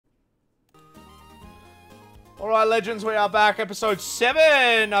Alright, legends, we are back. Episode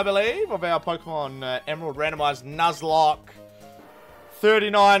 7, I believe, of our Pokemon Emerald Randomized Nuzlocke.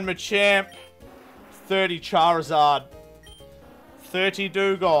 39 Machamp. 30 Charizard. 30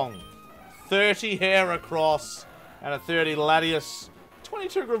 Dewgong. 30 Heracross. And a 30 Latias.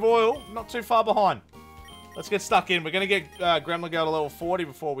 22 Gravoil, not too far behind. Let's get stuck in. We're going to get Gremlin Girl to level 40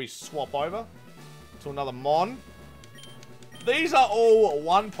 before we swap over to another Mon. These are all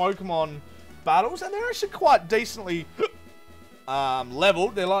one Pokemon battles, and they're actually quite decently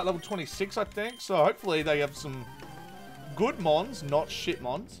leveled. They're like level 26, I think. So hopefully they have some good Mons, not shit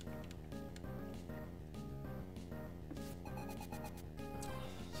Mons.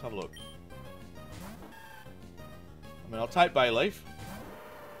 Let's have a look. I mean, I'll take Bayleaf.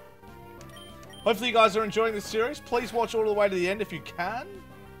 Hopefully you guys are enjoying this series. Please watch all the way to the end if you can.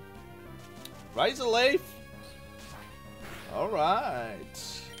 Razor Leaf.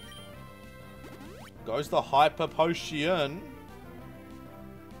 Alright. Goes the Hyper Potion.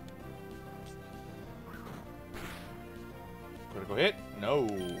 Critical hit? No.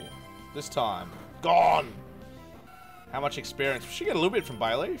 This time. Gone! How much experience? We should get a little bit from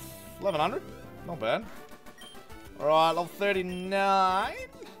Bayleaf. 1100. Not bad. Alright, level 39.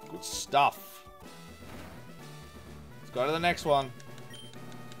 Good stuff. Let's go to the next one.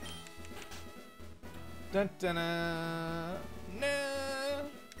 Dun, dun, nah.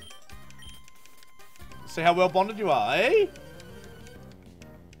 See how well bonded you are, eh?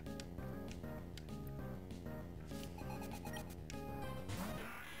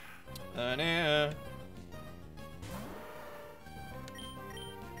 Nah.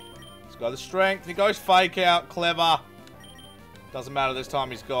 Let's go the strength. He goes fake out. Clever. Doesn't matter this time,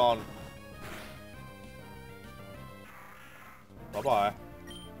 he's gone. Bye-bye.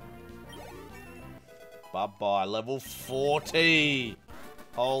 Bye-bye. Level 40.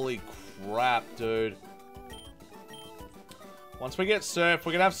 Holy crap, dude. Once we get Surf,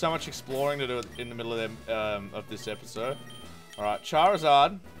 we're going to have so much exploring to do in the middle of this episode. Alright,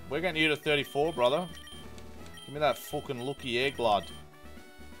 Charizard. We're getting you to 34, brother. Give me that fucking looky egg blood.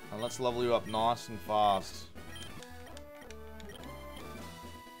 And let's level you up nice and fast.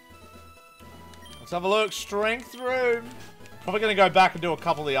 Let's have a look. Strength room. Probably going to go back and do a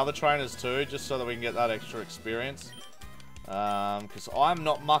couple of the other trainers too, just so that we can get that extra experience. Because I'm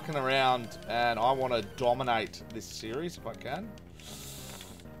not mucking around and I want to dominate this series if I can.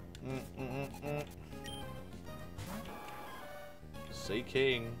 Sea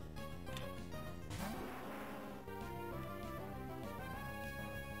King.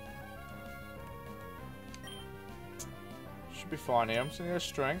 Should be fine here. I'm just going to go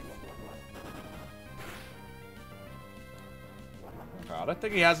strength. Okay, I don't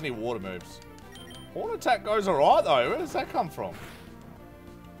think he has any water moves. Horn attack goes alright though. Where does that come from?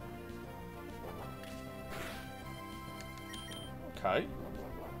 Okay.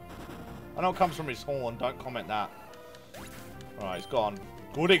 I know it comes from his horn. Don't comment that. Alright, he's gone.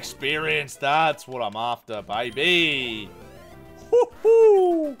 Good experience. That's what I'm after, baby.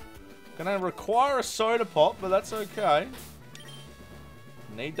 Woohoo! Gonna require a soda pop, but that's okay.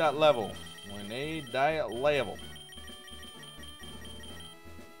 Need that level. We need that level.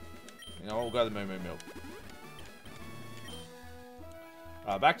 You know, we'll go to the Moo Moo Milk.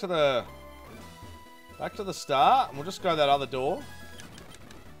 Alright, back to the start, and we'll just go that other door.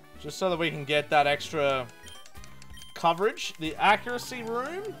 Just so that we can get that extra coverage. The accuracy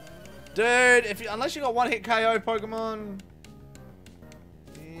room. Dude, unless you got one hit KO Pokemon,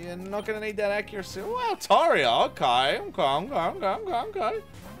 you're not gonna need that accuracy. Wow, Taria, okay. Okay.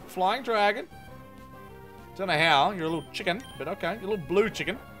 Flying Dragon. Don't know how, you're a little chicken, but okay. You're a little blue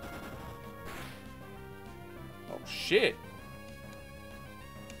chicken. Oh, shit.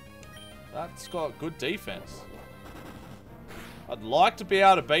 That's got good defense. I'd like to be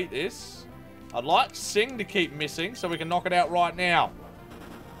able to beat this. I'd like Sing to keep missing so we can knock it out right now.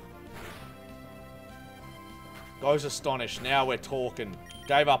 Goes Astonished. Now we're talking.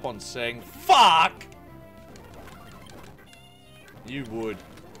 Gave up on Sing. Fuck! You would.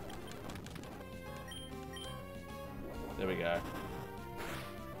 There we go.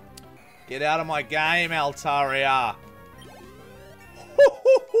 Get out of my game, Altaria.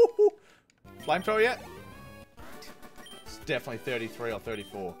 Flamethrower yet? It's definitely 33 or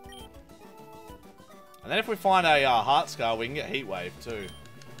 34. And then if we find a Heart Scar, we can get Heat Wave too.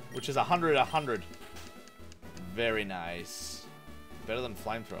 Which is 100. Very nice. Better than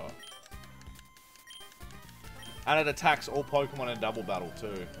Flamethrower. And it attacks all Pokemon in double battle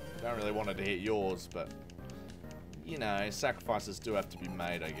too. Don't really want it to hit yours, but... You know, sacrifices do have to be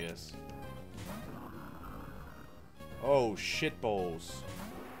made, I guess. Oh, shitballs.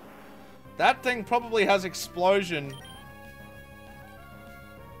 That thing probably has explosion.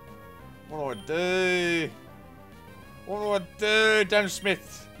 What do I do? What do I do? Daniel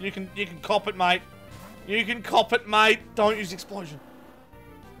Smith, you can cop it, mate. You can cop it, mate. Don't use explosion.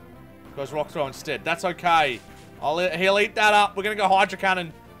 Goes rock throw instead. That's okay. He'll eat that up. We're gonna go Hydra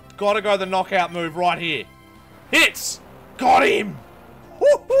Cannon. Gotta go the knockout move right here. Hits! Got him!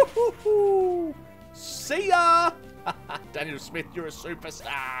 Woo-hoo-hoo-hoo! See ya! Daniel Smith, you're a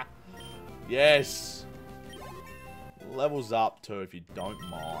superstar. Yes. Levels up too, if you don't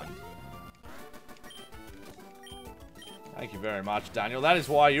mind. Thank you very much, Daniel. That is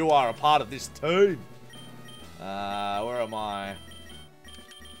why you are a part of this team. Where am I?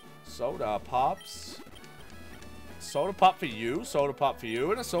 Soda Pops. Soda Pop for you, Soda Pop for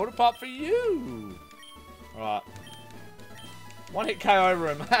you, and a Soda Pop for you. Alright. One hit KO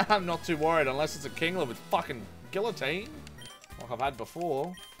over him. I'm not too worried unless it's a Kingler with fucking guillotine. Like I've had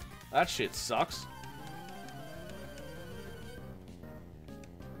before. That shit sucks.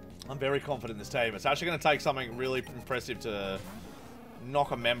 I'm very confident in this team. It's actually going to take something really impressive to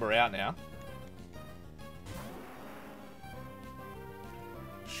knock a member out now.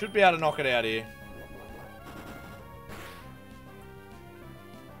 Should be able to knock it out here.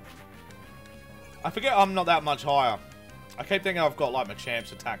 I forget I'm not that much higher. I keep thinking I've got like my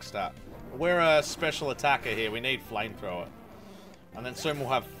champ's attack stat. We're a special attacker here. We need flamethrower. And then soon we'll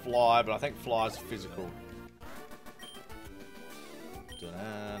have fly, but I think fly's physical.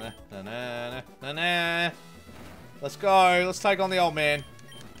 Let's go. Let's take on the old man.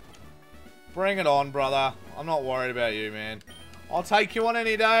 Bring it on, brother. I'm not worried about you, man. I'll take you on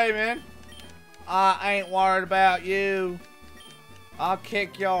any day, man. I ain't worried about you. I'll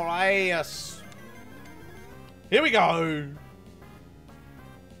kick your ass. Here we go.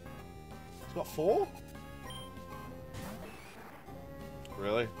 It's got 4?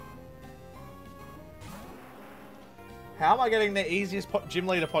 Really? How am I getting the easiest gym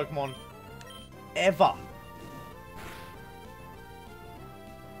leader Pokemon ever?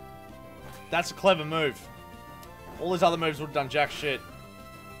 That's a clever move. All his other moves would have done jack shit.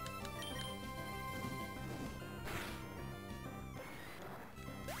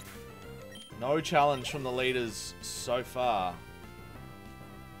 No challenge from the leaders so far.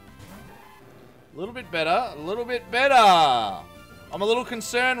 A little bit better. A little bit better. I'm a little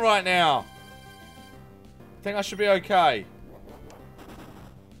concerned right now. I think I should be okay.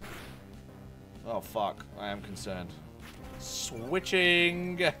 Oh, fuck. I am concerned.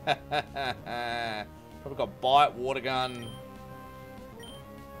 Switching. Probably got Bite, Water Gun.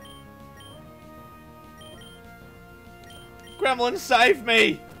 Gremlin, save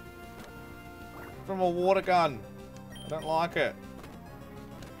me! From a water gun. I don't like it.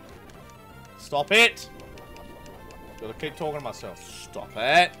 Stop it! Gotta keep talking to myself. Stop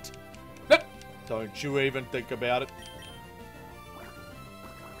it! Nope. Don't you even think about it.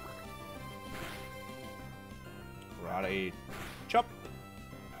 Righty. Chop.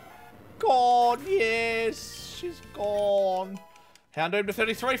 Gone, yes! She's gone. Houndoom to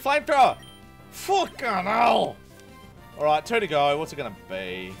 33, flamethrower! Fucking hell! Alright, 2 to go. What's it gonna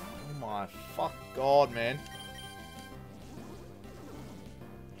be? Oh my fuck god, man.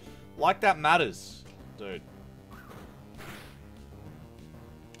 Like that matters, dude.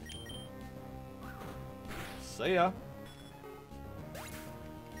 See ya.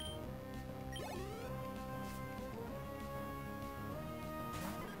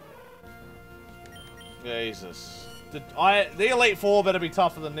 Jesus. The Elite Four better be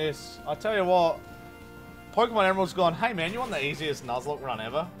tougher than this. I tell you what, Pokemon Emerald's gone, hey man, you want the easiest Nuzlocke run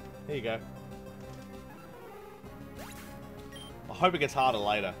ever? Here you go. I hope it gets harder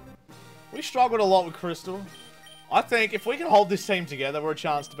later. We struggled a lot with Crystal. I think if we can hold this team together, we're a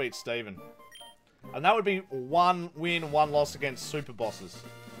chance to beat Steven. And that would be 1 win, 1 loss against super bosses.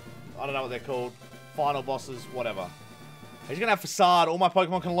 I don't know what they're called. Final bosses, whatever. He's going to have Facade. All my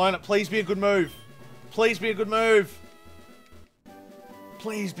Pokemon can learn it. Please be a good move. Please be a good move.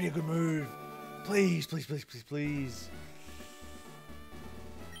 Please be a good move. Please, please, please, please, please.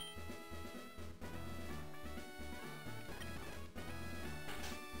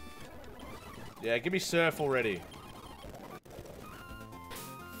 Yeah, give me Surf already.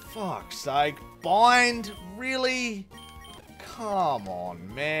 Fuck's sake. Bind? Really? Come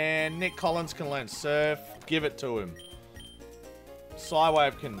on, man. Nick Collins can learn Surf. Give it to him.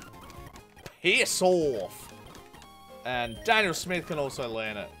 Psywave can piss off. And Daniel Smith can also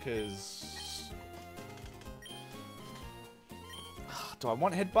learn it, because... Do I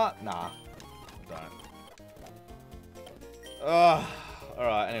want Headbutt? Nah. I don't.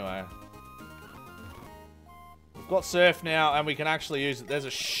 Alright, anyway. Got surf now, and we can actually use it. There's a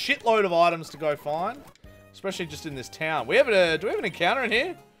shitload of items to go find, especially just in this town. Do we have an encounter in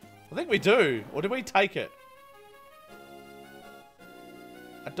here? I think we do. Or did we take it?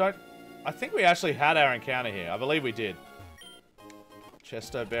 I think we actually had our encounter here. I believe we did.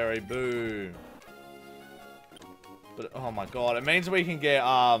 Chesterberry, boo. But, oh my god, it means we can get,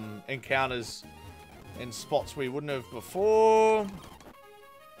 encounters in spots we wouldn't have before.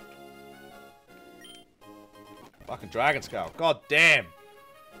 Fucking dragon scale. God damn.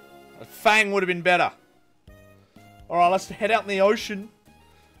 A fang would have been better. Alright, let's head out in the ocean.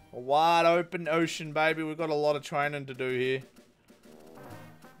 A wide open ocean, baby. We've got a lot of training to do here.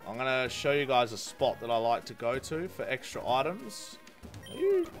 I'm going to show you guys a spot that I like to go to for extra items.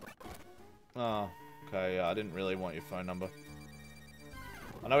 Oh, okay. I didn't really want your phone number.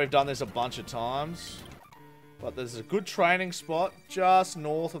 I know we've done this a bunch of times. But there's a good training spot just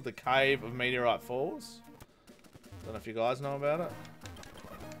north of the cave of Meteorite Falls. Don't know if you guys know about it.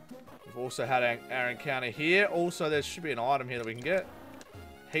 We've also had our encounter here. Also, there should be an item here that we can get.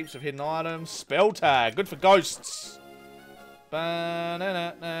 Heaps of hidden items. Spell tag. Good for ghosts.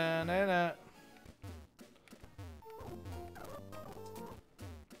 Ba-na-na-na-na-na.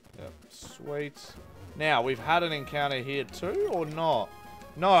 Yep, sweet. Now, we've had an encounter here too, or not?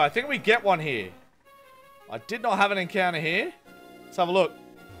 No, I think we get one here. I did not have an encounter here. Let's have a look.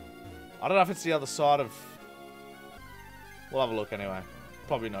 I don't know if it's the other side of... We'll have a look anyway.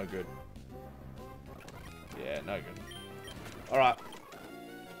 Probably no good. Yeah, no good. Alright.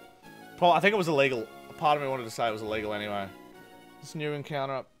 I think it was illegal. Part of me wanted to say it was illegal anyway. This new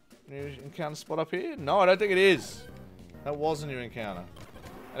encounter spot up here? No, I don't think it is. That was a new encounter.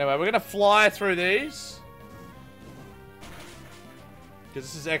 Anyway, we're gonna fly through these. Because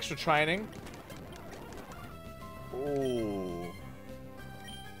this is extra training. Ooh.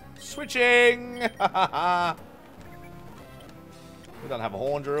 Switching! We don't have a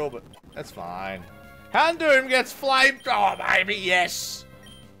horn drill, but that's fine. Houndoom gets flamethrower, baby, yes!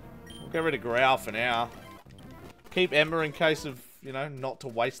 We'll get rid of Growl for now. Keep Ember in case of, you know, not to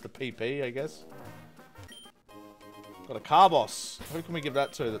waste the PP, I guess. Got a Carbos. Who can we give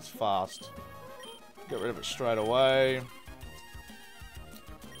that to that's fast? Get rid of it straight away.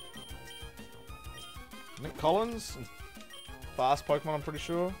 Nick Collins. Fast Pokemon, I'm pretty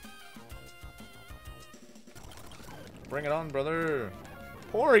sure. Bring it on, brother.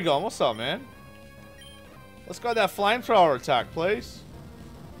 Porygon, what's up, man? Let's go that flamethrower attack, please.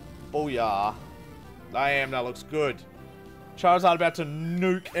 Booyah. Damn, that looks good. Charizard about to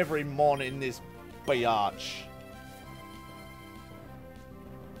nuke every mon in this biatch.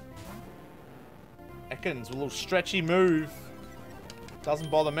 Ekans, a little stretchy move.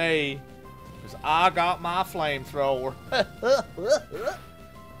 Doesn't bother me. Because I got my flamethrower.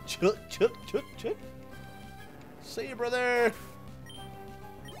 Chuk, chuk, chuk, chuk. See you, brother.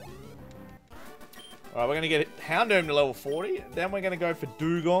 Alright, we're going to get Houndoom to level 40. Then we're going to go for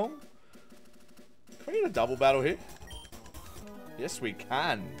Dewgong. Can we get a double battle here? Yes, we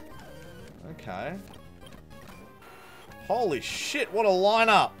can. Okay. Holy shit, what a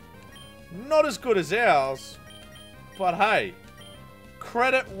lineup. Not as good as ours. But hey,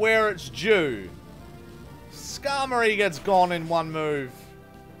 credit where it's due. Skarmory gets gone in one move.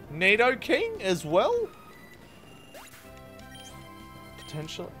 Nidoking as well?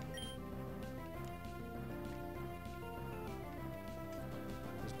 Potentially.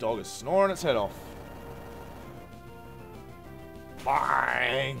 This dog is snoring its head off.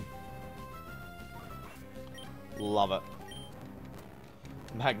 Bang! Love it.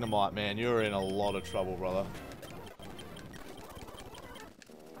 Magnemite, man, you're in a lot of trouble, brother.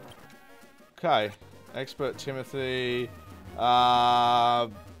 Okay. Expert Timothy.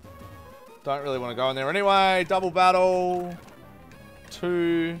 Don't really want to go in there anyway. Double battle.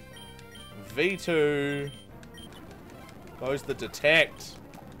 2. V2. Goes the detect.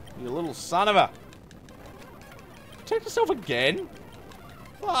 You little son of a... Protect yourself again?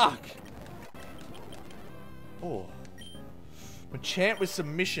 Fuck. Oh. Enchant with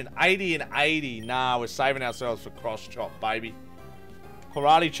submission. 80 and 80. Nah, we're saving ourselves for cross chop, baby.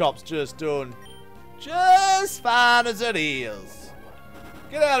 Karate chop's just doing just fine as it is.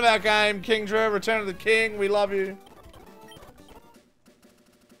 Get out of our game, Kingdra. Return of the King. We love you.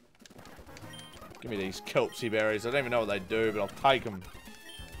 Give me these Kelpsy berries. I don't even know what they do, but I'll take them.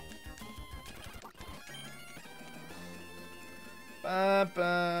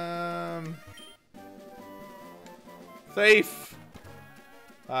 Bum. Thief.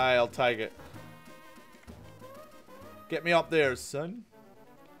 Hey, I'll take it. Get me up there, son.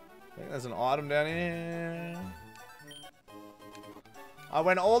 I think there's an item down here. I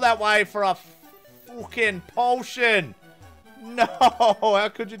went all that way for a fucking potion. No, how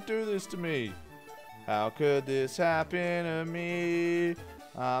could you do this to me? How could this happen to me?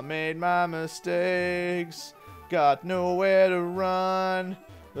 I made my mistakes, got nowhere to run.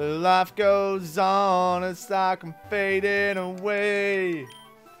 But life goes on, it's like I'm fading away.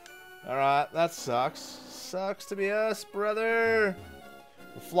 Alright, that sucks. Sucks to be us, brother.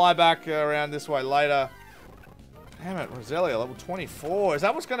 We'll fly back around this way later. Damn it, Roselia, level 24. Is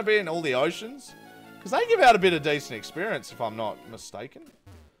that what's going to be in all the oceans? Because they give out a bit of decent experience, if I'm not mistaken.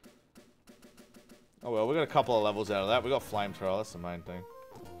 Oh well, we got a couple of levels out of that. We got flamethrower, that's the main thing.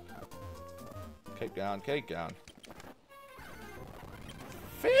 Keep going, keep going.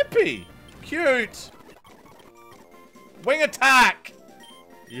 Fippy! Cute! Wing attack!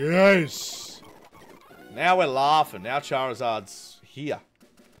 Yes! Now we're laughing. Now Charizard's here.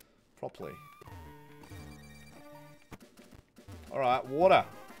 Properly. Alright, water.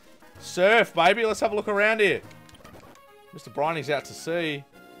 Surf, baby. Let's have a look around here. Mr. Briney's out to sea.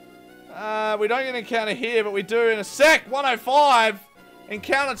 We don't get an encounter here, but we do in a sec. 105.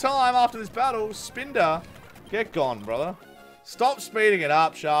 Encounter time after this battle. Spinder. Get gone, brother. Stop speeding it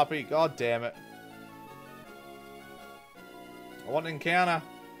up, Sharpie. God damn it. I want an encounter.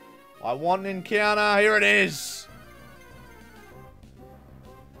 I want an encounter. Here it is.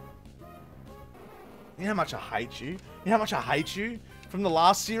 You know how much I hate you? You know how much I hate you? From the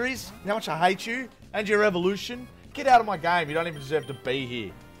last series? You know how much I hate you? And your evolution? Get out of my game. You don't even deserve to be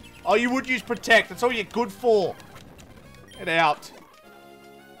here. Oh, you would use Protect. That's all you're good for. Get out.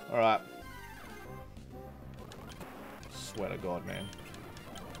 Alright. Swear to God, man.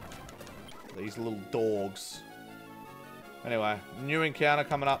 These little dogs. Anyway, new encounter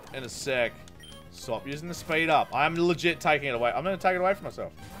coming up in a sec. Stop using the speed up. I'm legit taking it away. I'm going to take it away from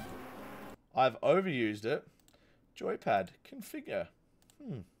myself. I've overused it. Joypad. Configure.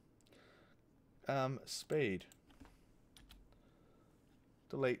 Speed.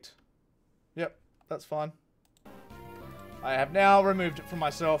 Delete. Yep, that's fine. I have now removed it from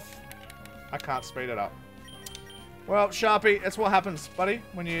myself. I can't speed it up. Well, Sharpie, that's what happens, buddy,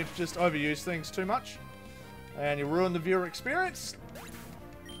 when you just overuse things too much. And you ruin the viewer experience.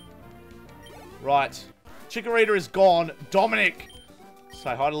 Right. Chikorita is gone. Dominic!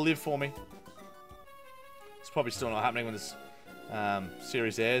 Say hi to Liv for me. It's probably still not happening when this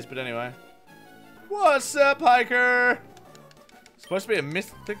series airs, but anyway. What's up, hiker? Supposed to be a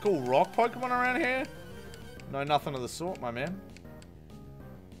mythical rock Pokemon around here? No, nothing of the sort, my man.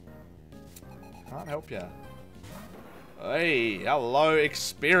 Can't help ya. Hey, hello,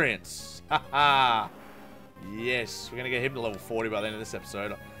 experience. Haha. Yes, we're gonna get him to level 40 by the end of this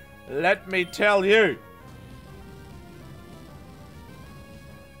episode. Let me tell you.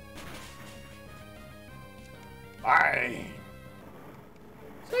 Bye.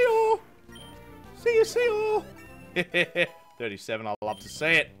 See you. See you, see you. 37, I'd love to see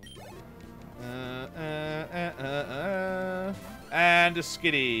it. And a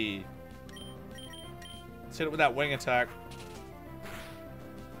skitty. Let's hit it with that wing attack.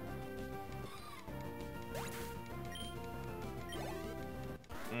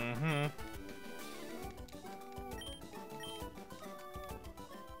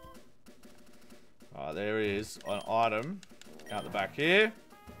 Oh, there is an item out the back here.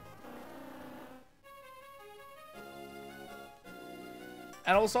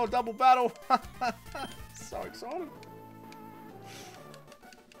 And also a double battle. So excited.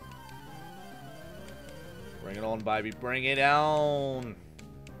 Bring it on, baby. Bring it on.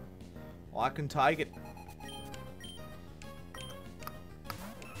 I can take it.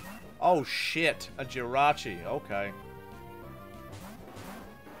 Oh, shit. A Jirachi. Okay.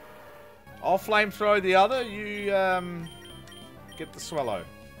 I'll flamethrow the other. You, get the Swallow.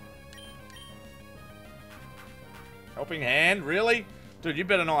 Helping hand? Really? Dude, you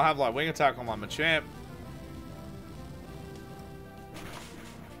better not have, like, wing attack on my Machamp.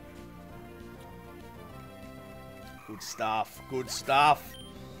 Good stuff. Good stuff.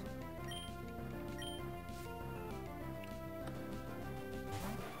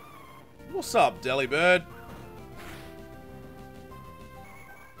 What's up, Delibird?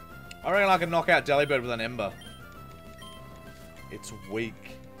 I reckon I can knock out Delibird with an Ember. It's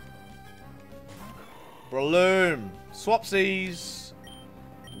weak. Breloom. Swapsies.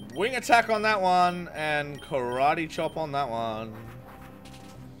 Wing attack on that one. And karate chop on that one.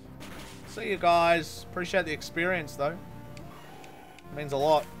 See you guys. Appreciate the experience though. Means a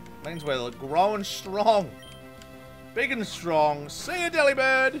lot. Means we're growing strong. Big and strong. See you,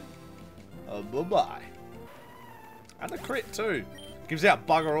 Delibird. Bye-bye. And a crit too. Gives out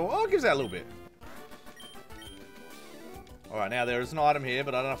bugger all. Oh, gives out a little bit. Alright, now there is an item here,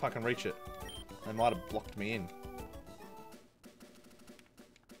 but I don't know if I can reach it. They might have blocked me in.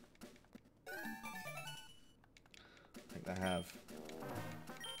 I think they have.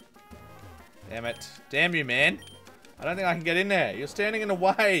 Damn it. Damn you, man. I don't think I can get in there. You're standing in the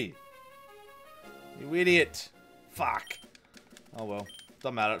way. You idiot. Fuck. Oh well.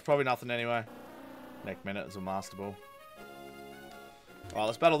 Doesn't matter. It's probably nothing anyway. Next minute is a master ball. Alright,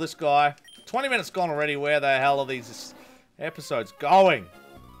 let's battle this guy. 20 minutes gone already. Where the hell are these episodes going?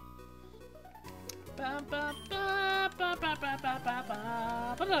 I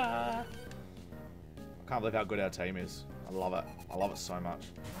can't believe how good our team is. I love it. I love it so much.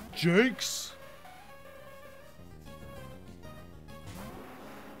 Jinx!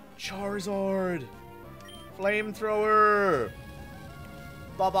 Charizard! Flamethrower!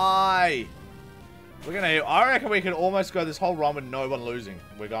 Bye-bye! We're gonna... I reckon we can almost go this whole run with no one losing.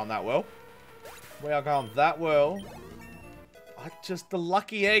 We're going that well. We are going that well. The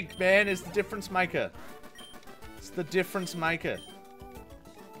lucky egg, man, is the difference maker. It's the difference maker.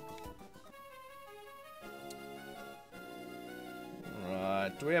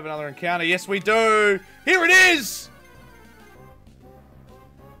 Alright, do we have another encounter? Yes, we do! Here it is!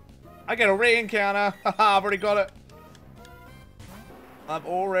 I get a re-encounter. Haha, I've already got it. I've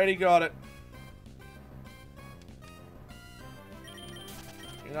already got it.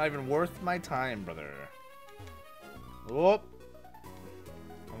 You're not even worth my time, brother. Whoop.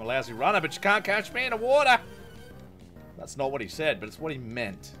 I'm a lousy runner, but you can't catch me in the water. That's not what he said, but it's what he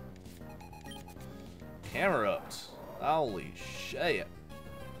meant. Camera ups. Holy shit.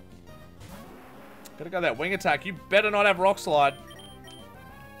 Gotta go that wing attack. You better not have rock slide.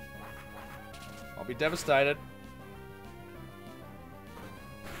 I'll be devastated.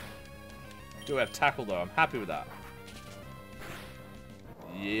 Do have tackle though. I'm happy with that.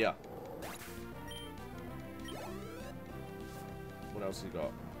 Yeah. What else he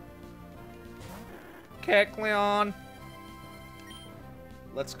got? Kecleon.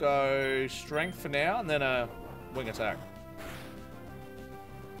 Let's go strength for now, and then a wing attack.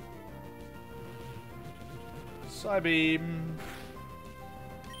 Psybeam.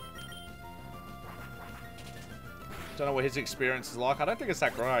 Don't know what his experience is like. I don't think it's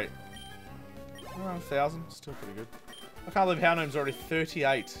that great. 1,000. Still pretty good. I can't believe Houndoom's already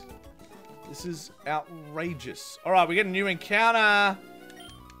 38. This is outrageous. Alright, we get a new encounter.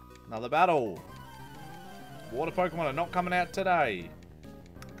 Another battle. Water Pokemon are not coming out today.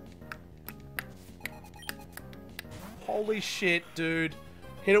 Holy shit, dude.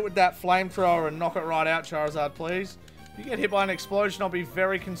 Hit it with that flamethrower and knock it right out, Charizard, please. If you get hit by an explosion, I'll be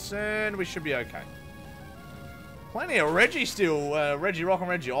very concerned. We should be okay. Plenty of Reggie still. Regirock and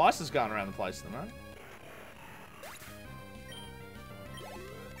Regice is going around the place at the moment.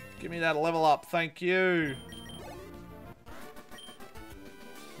 Give me that level up, thank you.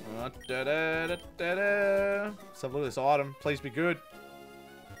 Let's have a look at this item. Please be good.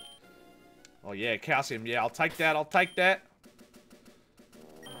 Oh yeah, calcium. Yeah, I'll take that. I'll take that.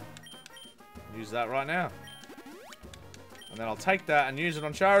 Use that right now. And then I'll take that and use it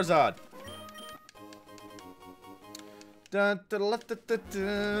on Charizard. Dun, dun, dun, dun, dun,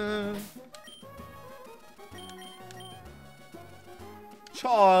 dun.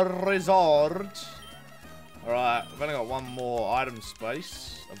 Charizard. Alright, I've only got one more item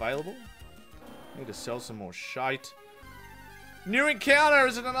space available. Need to sell some more shite. New encounter!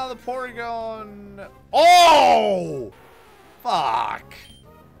 Is it another Porygon? Oh! Fuck!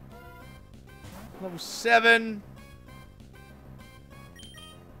 Level 7.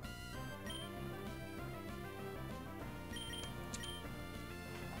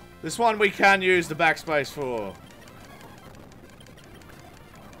 This one we can use the backspace for.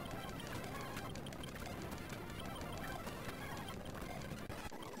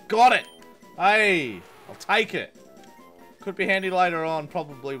 Got it! Hey! I'll take it. Could be handy later on.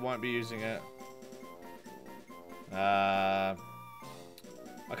 Probably won't be using it. I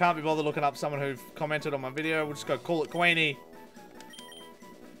can't be bothered looking up someone who commented on my video. We'll just go call it Queenie.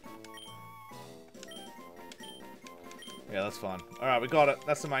 Yeah, that's fine. Alright, we got it.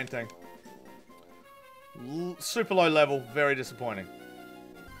 That's the main thing. Super low level. Very disappointing.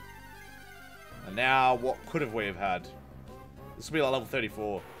 And now, what could have we have had? This will be like level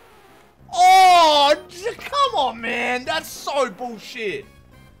 34. Oh, come on, man. That's so bullshit.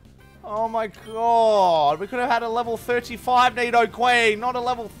 Oh, my God. We could have had a level 35 Nidoqueen, not a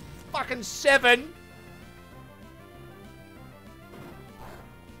level fucking 7.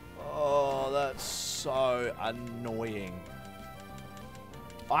 Oh, that's so annoying.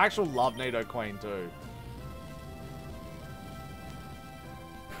 I actually love Nidoqueen, too.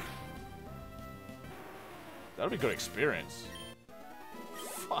 That'll be a good experience.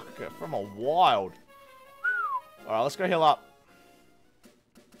 Fucker, from a wild. Alright, let's go heal up.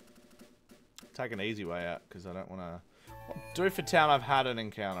 Take an easy way out, because I don't want to... Do for town, I've had an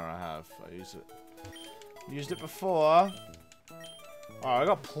encounter, I used it. Used it before. Alright, I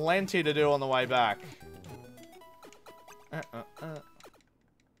got plenty to do on the way back.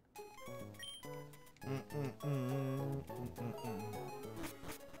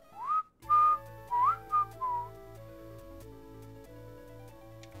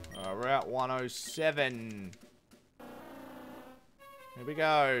 Route 107. Here we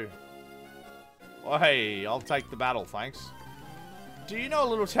go. Oh, hey, I'll take the battle, thanks. Do you know a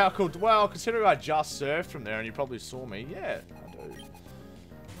little town called... Well, considering I just surfed from there and you probably saw me. Yeah, I do.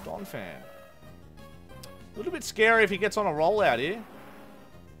 Don fan. A little bit scary if he gets on a roll out here.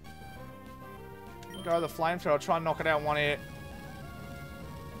 Go the flamethrower. Try and knock it out in one hit.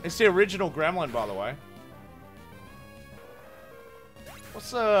 It's the original gremlin, by the way.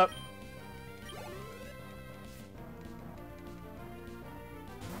 What's up?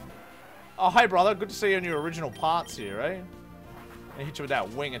 Oh, hey, brother. Good to see you in your original parts here, eh? I hit you with that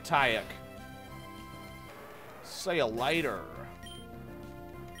wing attack. See you later.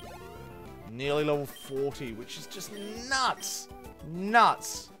 Nearly level 40, which is just nuts.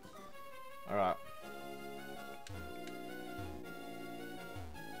 Nuts. Alright.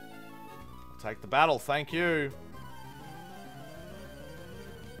 I'll take the battle, thank you.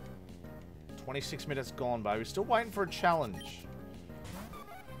 26 minutes gone, baby. Still waiting for a challenge.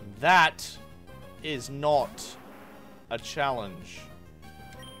 That is not a challenge.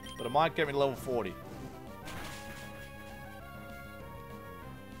 But it might get me to level 40.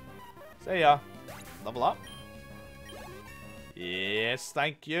 See ya. Level up. Yes,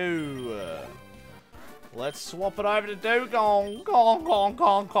 thank you. Let's swap it over to Dewgong. Gong, gong,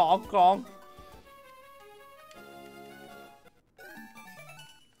 gong, gong, gong.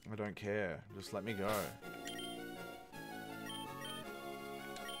 I don't care. Just let me go.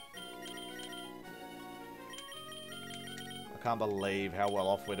 I can't believe how well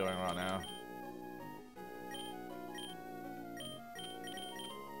off we're doing right now.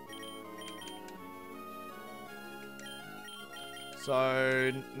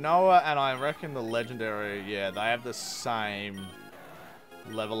 So, Noah and I reckon the legendary, yeah, they have the same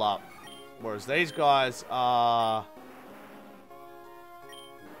level up. Whereas these guys are...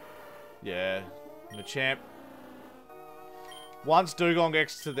 Yeah, Machamp. Once Dewgong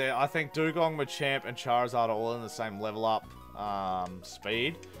gets to there, I think Dewgong, Machamp, and Charizard are all in the same level up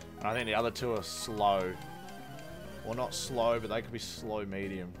speed. And I think the other two are slow. Well, not slow, but they could be slow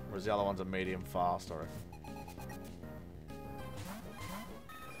medium. Whereas the other ones are medium fast, I reckon.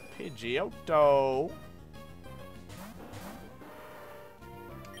 Pidgeotto.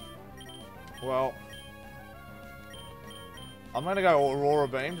 Well, I'm going to go Aurora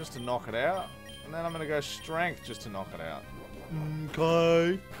Beam just to knock it out. And then I'm going to go Strength just to knock it out.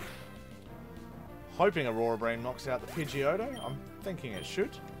 Okay. Hoping Aurora Beam knocks out the Pidgeotto. I'm thinking it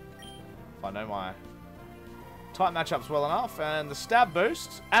should. If I know my type matchups well enough. And the stab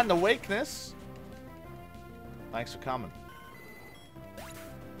boost and the weakness. Thanks for coming.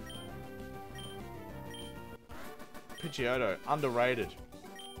 Pidgeotto, underrated.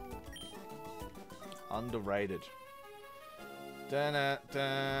 Underrated. I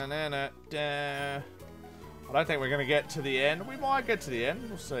don't think we're going to get to the end. We might get to the end.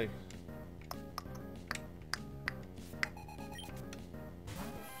 We'll see.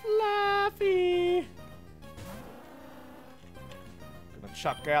 Fluffy. Gonna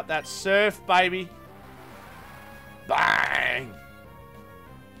chuck out that surf, baby. Bang.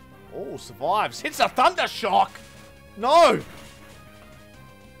 Oh, survives. Hits a thunder shock. No!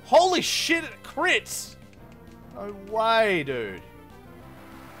 Holy shit, it crits! No way, dude.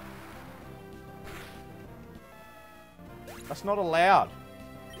 That's not allowed.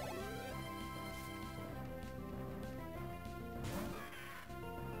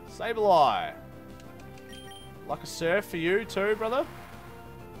 Sableye. Like a surf for you too, brother.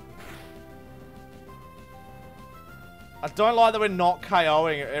 I don't like that we're not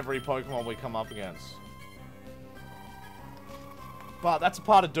KOing every Pokemon we come up against. But that's a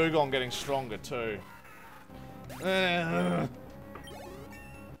part of Dewgong getting stronger too.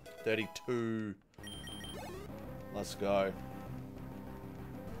 32. Let's go.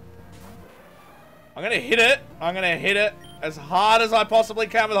 I'm gonna hit it. I'm gonna hit it as hard as I possibly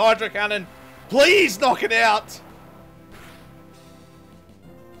can with Hydro Cannon. Please knock it out.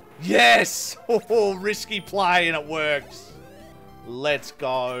 Yes. Oh, risky play and it works. Let's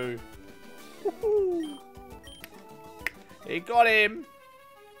go. He got him.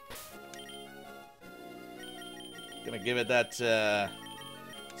 Gonna give it that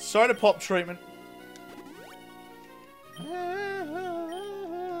Soda pop treatment.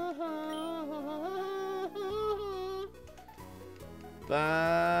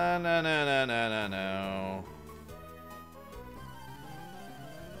 No.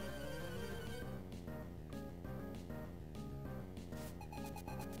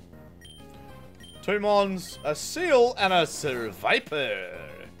 Two mons, a seal, and a viper.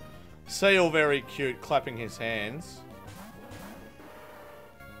 Seal very cute, clapping his hands.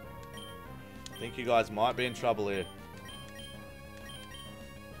 I think you guys might be in trouble here.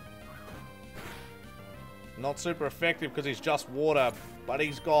 Not super effective because he's just water, but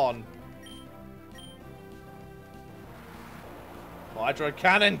he's gone. Hydro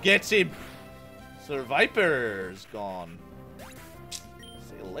cannon gets him. Sir Viper's gone.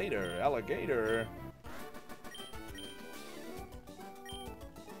 See you later, alligator.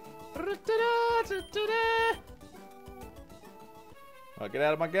 Oh, get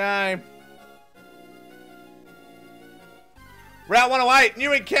out of my game. Route 108,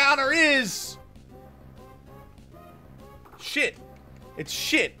 new encounter is... shit. It's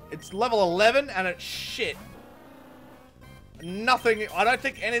shit. It's level 11 and it's shit. Nothing. I don't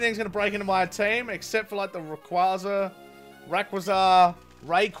think anything's going to break into my team except for like the Rayquaza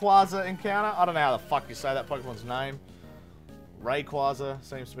encounter. I don't know how the fuck you say that Pokemon's name. Rayquaza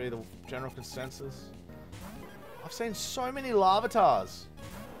seems to be the general consensus. I've seen so many Larvatars.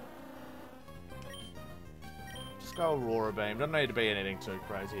 Just go Aurora Beam. Doesn't need to be anything too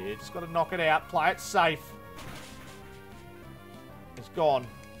crazy here. Just got to knock it out. Play it safe. It's gone.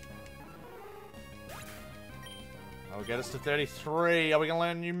 That'll get us to 33. Are we going to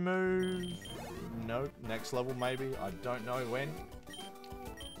learn a new move? No. Next level, maybe. I don't know when.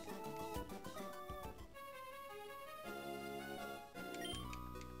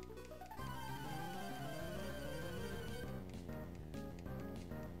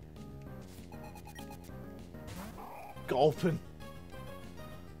 Gulpin.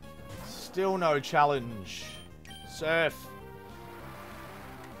 Still no challenge. Surf.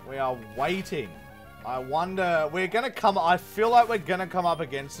 We are waiting. I wonder, we're going to come, I feel like we're going to come up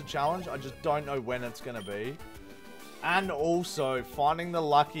against the challenge. I just don't know when it's going to be. And also, finding the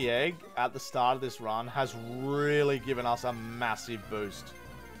lucky egg at the start of this run has really given us a massive boost.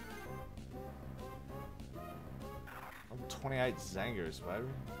 I'm 28 Zangoose, baby.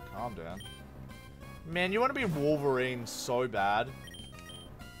 Calm down. Man, you want to be Wolverine so bad.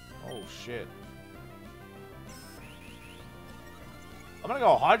 Oh, shit. I'm going to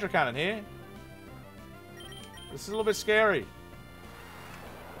go Hydro Cannon here. This is a little bit scary.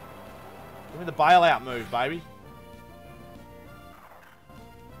 Give me the bailout move, baby.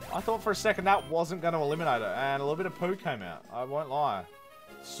 I thought for a second that wasn't going to eliminate it, and a little bit of poo came out. I won't lie.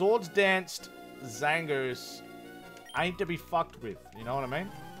 Swords Danced Zangoose ain't to be fucked with. You know what I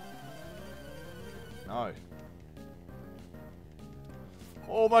mean? No.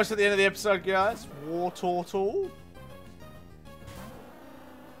 Almost at the end of the episode, guys. War Turtle.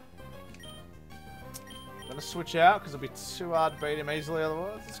 Gonna switch out because it'll be too hard to beat him easily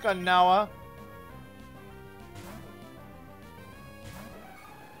otherwise. Let's go Noah.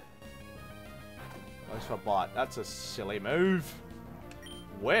 Goes for a bite. That's a silly move.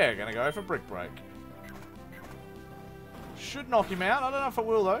 We're gonna go for Brick Break. Should knock him out. I don't know if it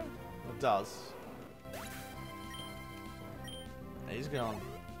will though. It does. He's gone.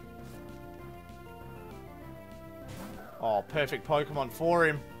 Oh, perfect Pokemon for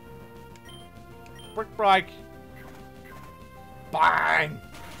him. Brick Break. Bang!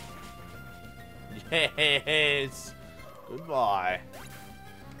 Yes! Goodbye.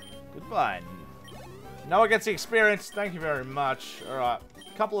 Goodbye. Noah gets the experience. Thank you very much. Alright.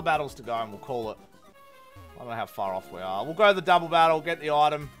 A couple of battles to go and we'll call it. I don't know how far off we are. We'll go to the double battle, get the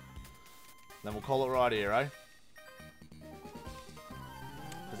item. Then we'll call it right here, eh?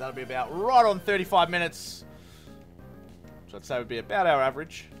 Because that'll be about right on 35 minutes. So I'd say would be about our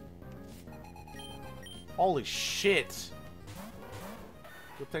average. Holy shit.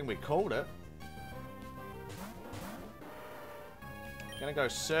 Good thing we called it. I'm gonna go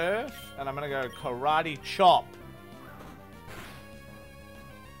Surf, and I'm gonna go Karate Chop.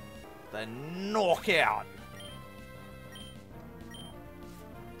 The knockout.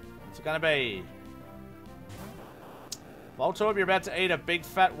 What's it gonna be? Voltorb, you're about to eat a big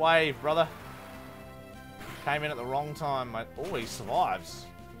fat wave, brother. Came in at the wrong time, mate. Oh, he survives.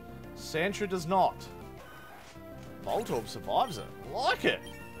 Sandshrew does not. Voltorb survives it. Like it.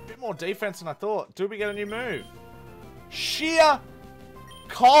 A bit more defense than I thought. Do we get a new move? Sheer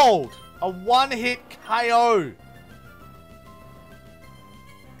Cold. A one-hit KO.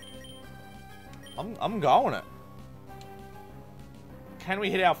 I'm going it. Can we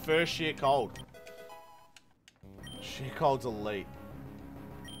hit our first sheer cold? Sheer cold's elite.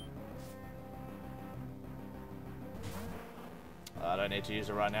 I don't need to use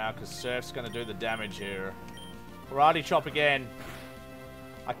it right now because Surf's going to do the damage here. Karate Chop again.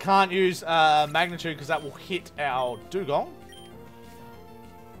 I can't use Magnitude because that will hit our Dewgong.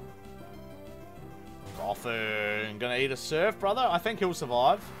 Goffin. Gonna eat a Surf, brother. I think he'll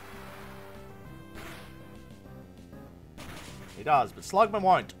survive. He does, but Slugman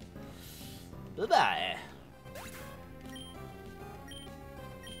won't. Bye-bye.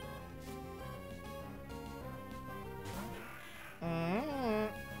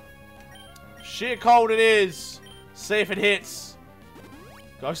 Sheer cold it is. See if it hits.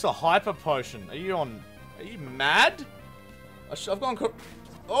 Goes to Hyper Potion. Are you mad? I've gone...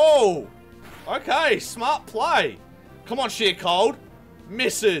 Oh! Okay, smart play. Come on, sheer cold.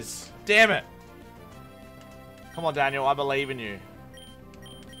 Misses. Damn it. Come on, Daniel. I believe in you.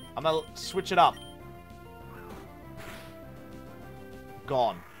 I'm gonna switch it up.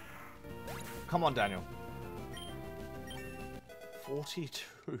 Gone. Come on, Daniel. 42.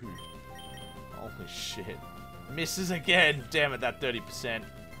 Holy shit. Misses again. Damn it, that 30%.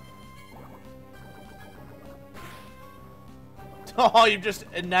 Oh, you've just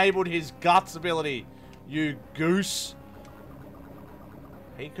enabled his guts ability, you goose.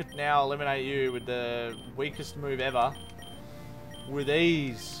 He could now eliminate you with the weakest move ever. With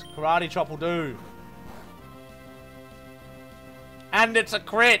ease. Karate Chop will do. And it's a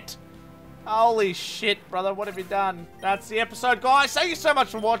crit. Holy shit, brother. What have you done? That's the episode, guys. Thank you so much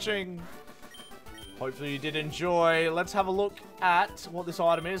for watching. Hopefully you did enjoy. Let's have a look at what this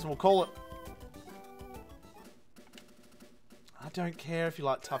item is, and we'll call it. I don't care if you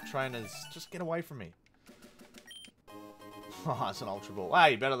like tough trainers. Just get away from me. Oh, it's an Ultra Ball.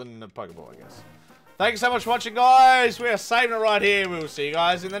 Hey, better than the Pokeball, I guess. Thank you so much for watching, guys. We are saving it right here. We will see you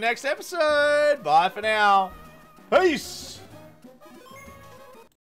guys in the next episode. Bye for now. Peace.